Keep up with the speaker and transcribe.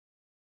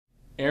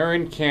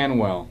Aaron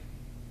Canwell,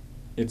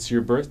 it's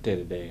your birthday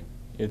today.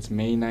 It's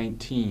May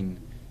 19,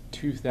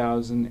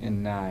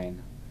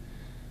 2009.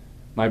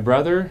 My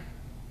brother,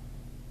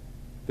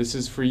 this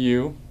is for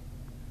you.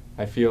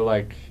 I feel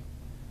like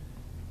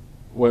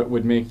what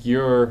would make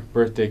your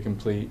birthday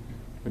complete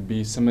would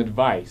be some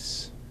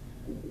advice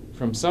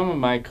from some of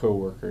my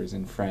coworkers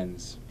and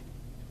friends.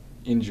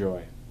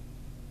 Enjoy.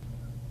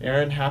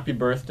 Aaron, happy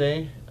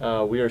birthday.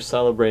 We are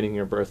celebrating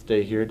your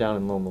birthday here down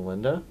in Loma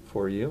Linda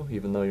for you,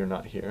 even though you're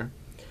not here.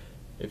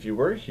 If you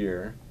were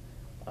here,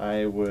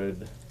 I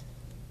would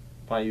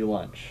buy you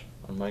lunch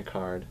on my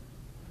card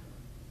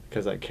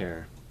because I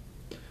care.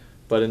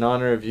 But in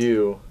honor of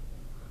you,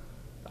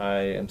 I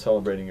am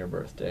celebrating your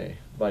birthday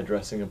by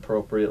dressing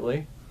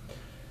appropriately.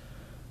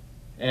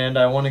 And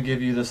I want to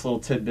give you this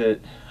little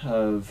tidbit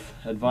of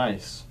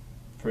advice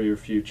for your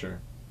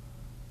future.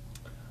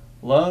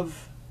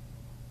 Love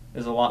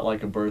is a lot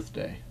like a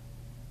birthday.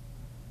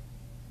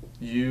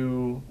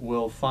 You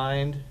will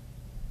find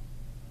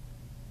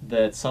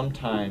that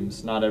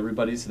sometimes not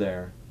everybody's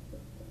there,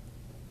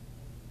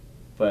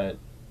 but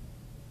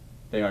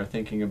they are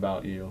thinking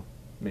about you,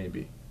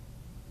 maybe.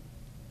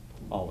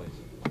 Always.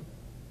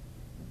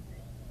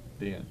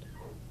 The end.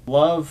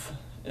 Love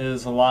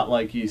is a lot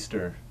like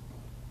Easter.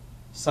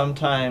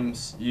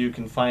 Sometimes you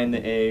can find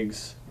the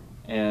eggs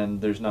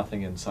and there's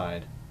nothing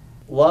inside.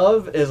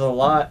 Love is a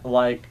lot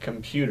like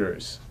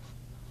computers.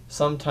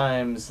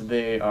 Sometimes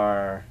they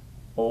are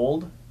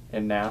old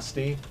and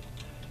nasty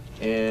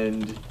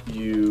and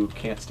you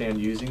can't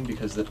stand using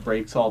because it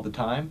breaks all the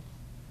time.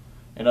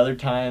 And other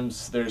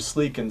times they're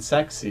sleek and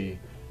sexy,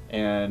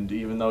 and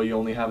even though you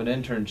only have an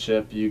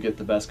internship, you get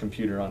the best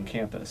computer on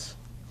campus.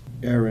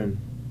 Aaron,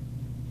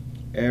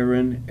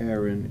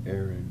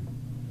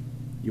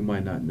 you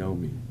might not know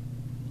me.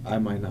 I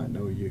might not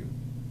know you,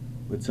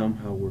 but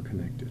somehow we're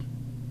connected.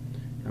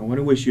 I want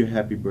to wish you a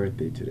happy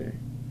birthday today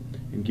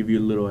and give you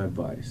a little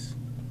advice.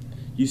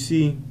 You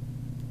see,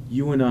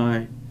 you and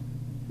I,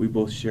 we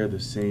both share the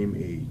same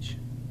age,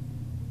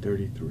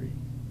 33.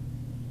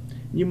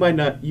 You might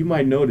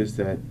notice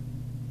that,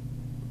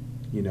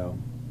 you know,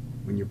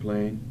 when you're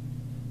playing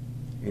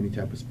any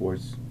type of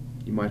sports,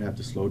 you might have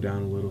to slow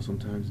down a little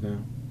sometimes now.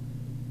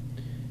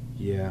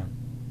 Yeah,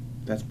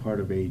 that's part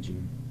of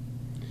aging.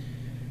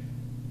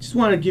 Just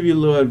want to give you a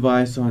little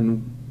advice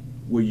on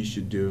what you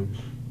should do.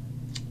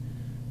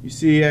 You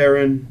see,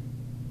 Aaron,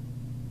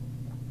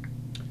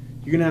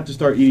 you're gonna have to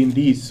start eating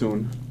these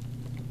soon.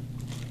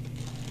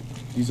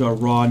 These are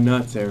raw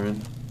nuts,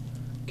 Aaron.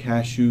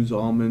 Cashews,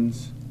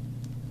 almonds.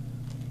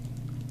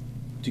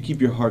 To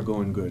keep your heart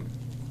going good.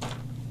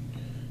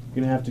 You're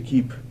gonna have to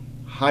keep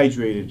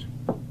hydrated.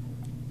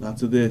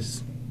 Lots of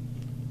this.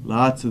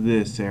 Lots of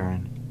this,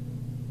 Aaron.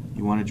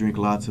 You want to drink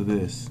lots of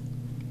this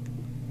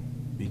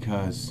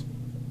because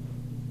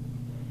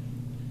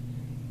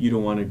you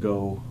don't want to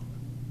go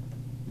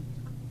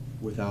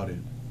without it.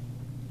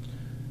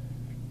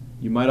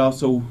 You might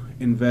also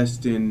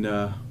invest in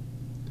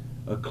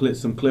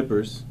some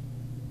clippers.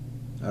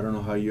 I don't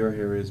know how your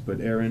hair is, but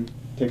Aaron,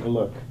 take a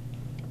look.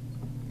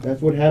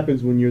 That's what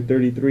happens when you're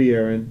 33,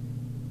 Aaron.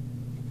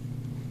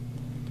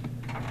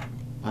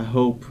 I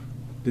hope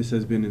this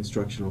has been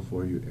instructional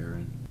for you,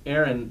 Aaron.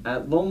 Aaron,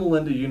 at Loma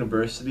Linda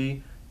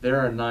University, there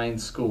are 9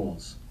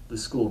 schools. The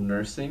School of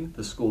Nursing,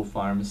 the School of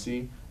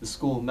Pharmacy, the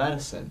School of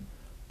Medicine,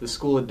 the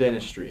School of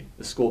Dentistry,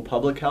 the School of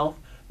Public Health,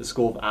 the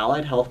School of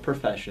Allied Health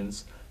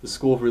Professions, the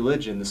School of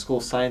Religion, the School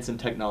of Science and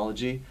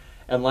Technology,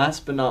 and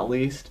last but not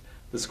least,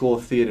 the School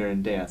of Theater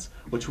and Dance,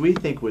 which we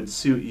think would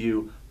suit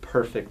you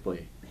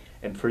perfectly.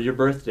 And for your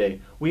birthday,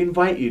 we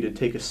invite you to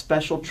take a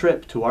special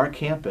trip to our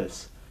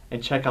campus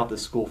and check out the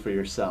school for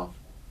yourself.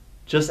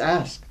 Just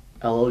ask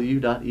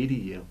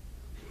LLU.edu.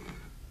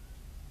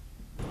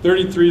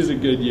 33 is a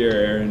good year,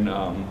 Aaron.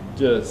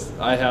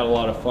 I had a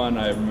lot of fun.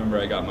 I remember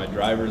I got my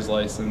driver's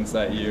license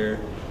that year.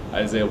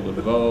 I was able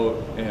to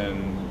vote,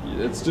 and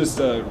it's just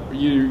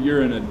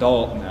you're an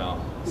adult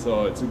now,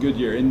 so it's a good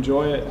year.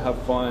 Enjoy it,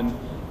 have fun,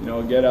 you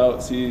know, get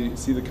out, see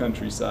the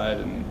countryside,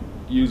 and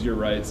use your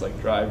rights like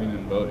driving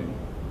and voting.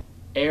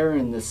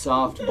 Aaron, the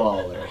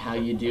softballer, how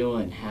you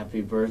doing?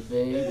 Happy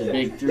birthday, the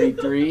big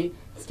 3-3.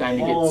 It's time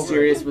to get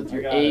serious with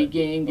your A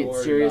game, get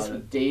serious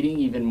with dating,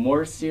 even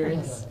more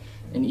serious,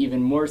 and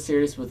even more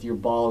serious with your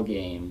ball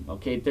game.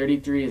 Okay,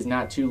 33 is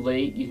not too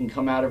late. You can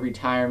come out of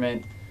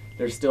retirement.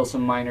 There's still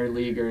some minor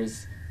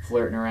leaguers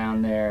flirting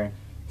around there.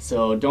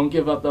 So don't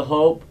give up the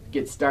hope,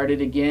 get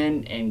started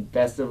again, and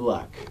best of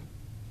luck.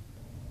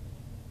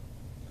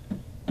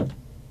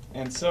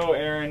 And so,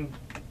 Aaron,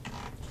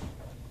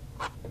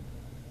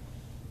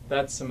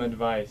 that's some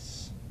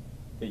advice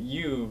that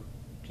you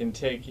can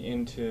take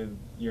into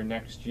your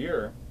next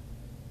year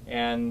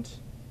and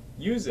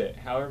use it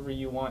however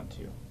you want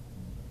to.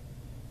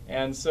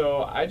 And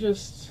so I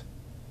just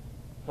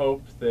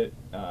hope that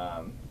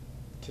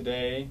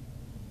today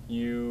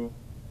you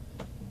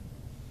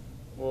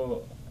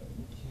will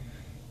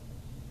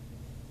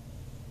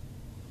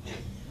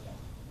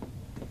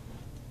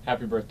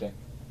happy birthday.